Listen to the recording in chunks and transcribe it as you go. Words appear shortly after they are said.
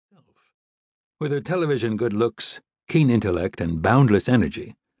With her television good looks, keen intellect, and boundless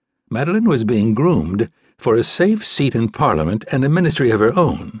energy, Madeline was being groomed for a safe seat in Parliament and a ministry of her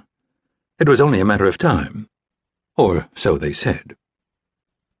own. It was only a matter of time. Or so they said.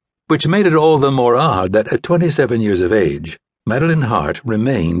 Which made it all the more odd that at 27 years of age, Madeline Hart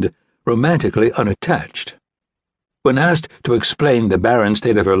remained romantically unattached. When asked to explain the barren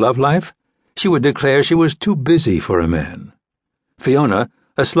state of her love life, she would declare she was too busy for a man. Fiona,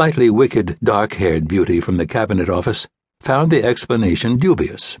 a slightly wicked, dark-haired beauty from the Cabinet Office, found the explanation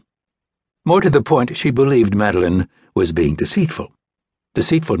dubious. More to the point, she believed Madeline was being deceitful,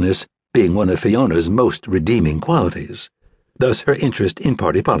 deceitfulness being one of Fiona's most redeeming qualities, thus her interest in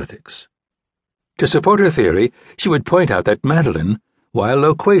party politics. To support her theory, she would point out that Madeline, while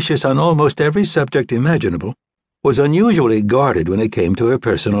loquacious on almost every subject imaginable, was unusually guarded when it came to her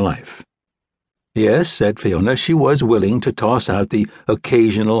personal life. Yes, said Fiona, she was willing to toss out the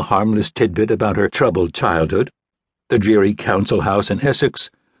occasional harmless tidbit about her troubled childhood, the dreary council house in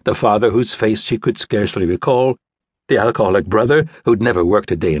Essex, the father whose face she could scarcely recall, the alcoholic brother who'd never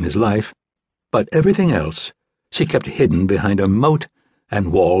worked a day in his life, but everything else she kept hidden behind a moat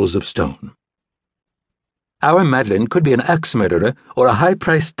and walls of stone. Our Madeline could be an axe murderer or a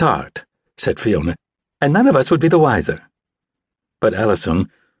high-priced tart, said Fiona, and none of us would be the wiser. But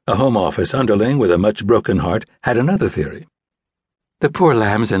Alison, a Home Office underling with a much broken heart, had another theory. The poor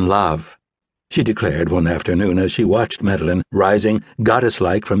lamb's in love, she declared one afternoon as she watched Madeline rising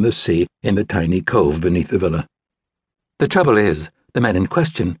goddess-like from the sea in the tiny cove beneath the villa. The trouble is, the man in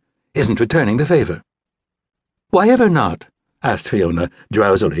question isn't returning the favor. Why ever not? Asked Fiona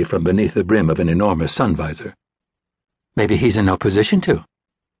drowsily from beneath the brim of an enormous sun visor. Maybe he's in no position to.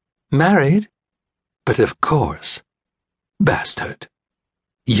 Married? But of course. Bastard.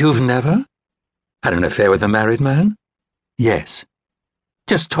 You've never? Had an affair with a married man? Yes.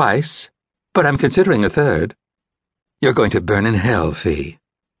 Just twice, but I'm considering a third. You're going to burn in hell, Fee.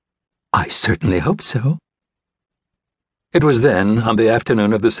 I certainly hope so. It was then, on the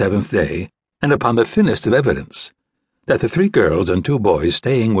afternoon of the 7th day, and upon the thinnest of evidence, that the 3 girls and 2 boys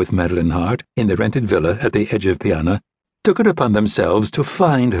staying with Madeline Hart in the rented villa at the edge of Piana took it upon themselves to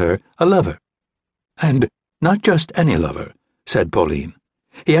find her a lover. And not just any lover, said Pauline.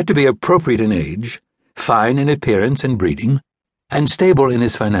 He had to be appropriate in age, fine in appearance and breeding, and stable in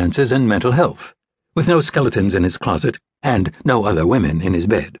his finances and mental health, with no skeletons in his closet and no other women in his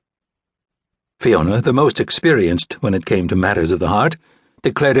bed. Fiona, the most experienced when it came to matters of the heart,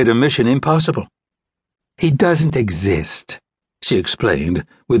 declared it a mission impossible. He doesn't exist, she explained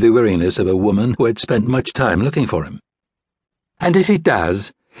with the weariness of a woman who had spent much time looking for him. And if he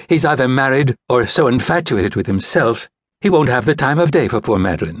does, he's either married or so infatuated with himself he won't have the time of day for poor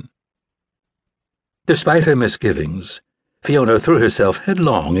Madeline. Despite her misgivings, Fiona threw herself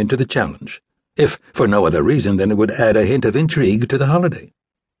headlong into the challenge, if for no other reason than it would add a hint of intrigue to the holiday.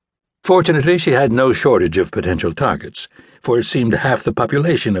 Fortunately, she had no shortage of potential targets, for it seemed half the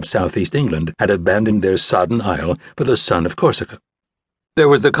population of southeast England had abandoned their sodden isle for the sun of Corsica. There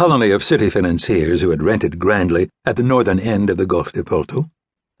was the colony of city financiers who had rented grandly at the northern end of the Gulf de Porto,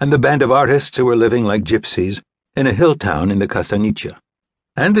 and the band of artists who were living like gypsies in a hill town in the Castagniccia,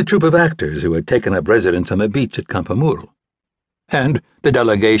 and the troupe of actors who had taken up residence on the beach at Campomuro, and the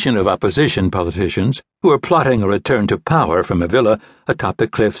delegation of opposition politicians who were plotting a return to power from a villa atop the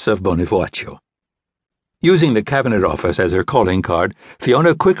cliffs of Bonifacio. Using the Cabinet Office as her calling card,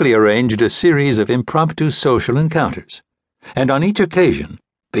 Fiona quickly arranged a series of impromptu social encounters, and on each occasion,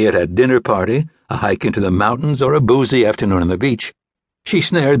 be it a dinner party, a hike into the mountains, or a boozy afternoon on the beach, she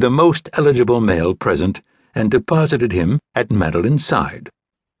snared the most eligible male present and deposited him at Madeline's side.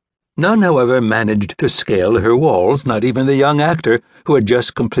 None, however, managed to scale her walls, not even the young actor who had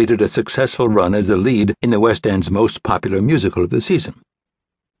just completed a successful run as the lead in the West End's most popular musical of the season.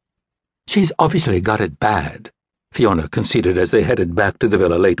 She's obviously got it bad, Fiona conceded as they headed back to the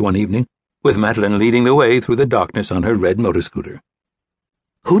villa late one evening, with Madeline leading the way through the darkness on her red motor scooter.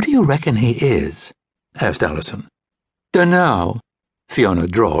 Who do you reckon he is? Asked Alison. Dunno, Fiona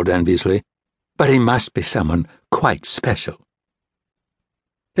drawled enviously, but he must be someone quite special.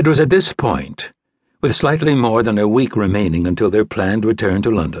 It was at this point, with slightly more than a week remaining until their planned return to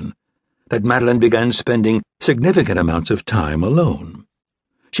London, that Madeline began spending significant amounts of time alone.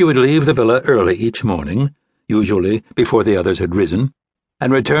 She would leave the villa early each morning, usually before the others had risen,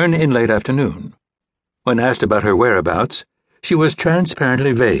 and return in late afternoon. When asked about her whereabouts, she was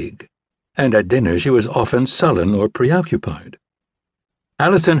transparently vague, and at dinner she was often sullen or preoccupied.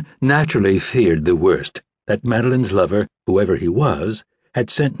 Alison naturally feared the worst, that Madeline's lover, whoever he was,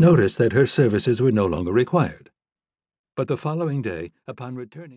 had sent notice that her services were no longer required. But the following day, upon returning